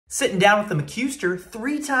Sitting down with the McHughster,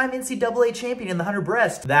 3-time NCAA champion in the 100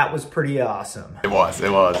 breast. That was pretty awesome. It was.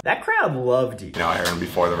 That crowd loved you. You know, I heard them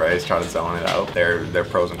before the race, try to zone it out. They're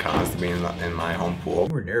pros and cons to being in my home pool.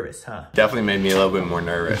 You were nervous, huh? Definitely made me a little bit more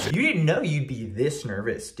nervous. You didn't know you'd be this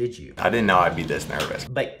nervous, did you? I didn't know I'd be this nervous.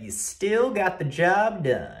 But you still got the job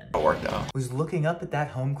done. It worked out. Was looking up at that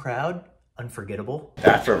home crowd unforgettable?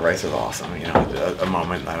 After the race was awesome, you know, a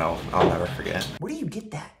moment that I'll never forget. Where do you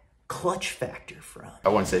get that clutch factor from? I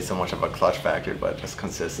wouldn't say so much of a clutch factor, but just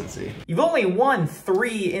consistency. You've only won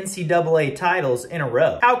 3 NCAA titles in a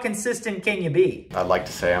row. How consistent can you be? I'd like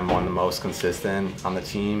to say I'm one of the most consistent on the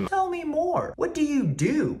team. Tell me more. What do you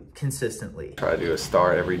do consistently? Try to do a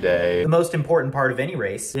start every day. The most important part of any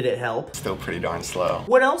race. Did it help? Still pretty darn slow.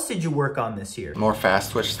 What else did you work on this year? More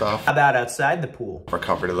fast twitch stuff. How about outside the pool?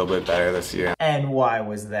 Recovered a little bit better this year. And why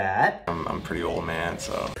was that? pretty old man,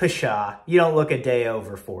 so. Pshaw, you don't look a day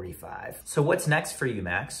over 45. So what's next for you,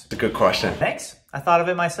 Max? It's a good question. Thanks. I thought of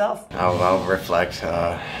it myself. I'll reflect,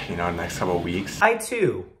 you know, next couple of weeks. I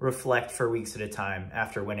too reflect for weeks at a time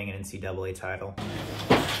after winning an NCAA title.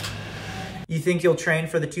 You think you'll train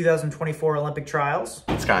for the 2024 Olympic trials?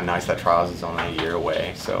 It's kind of nice that trials is only a year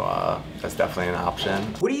away, so that's definitely an option.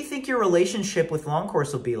 What do you think your relationship with long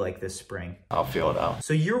course will be like this spring? I'll feel it out.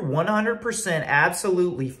 So you're 100%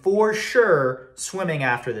 absolutely for sure swimming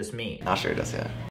after this meet? Not sure just yet.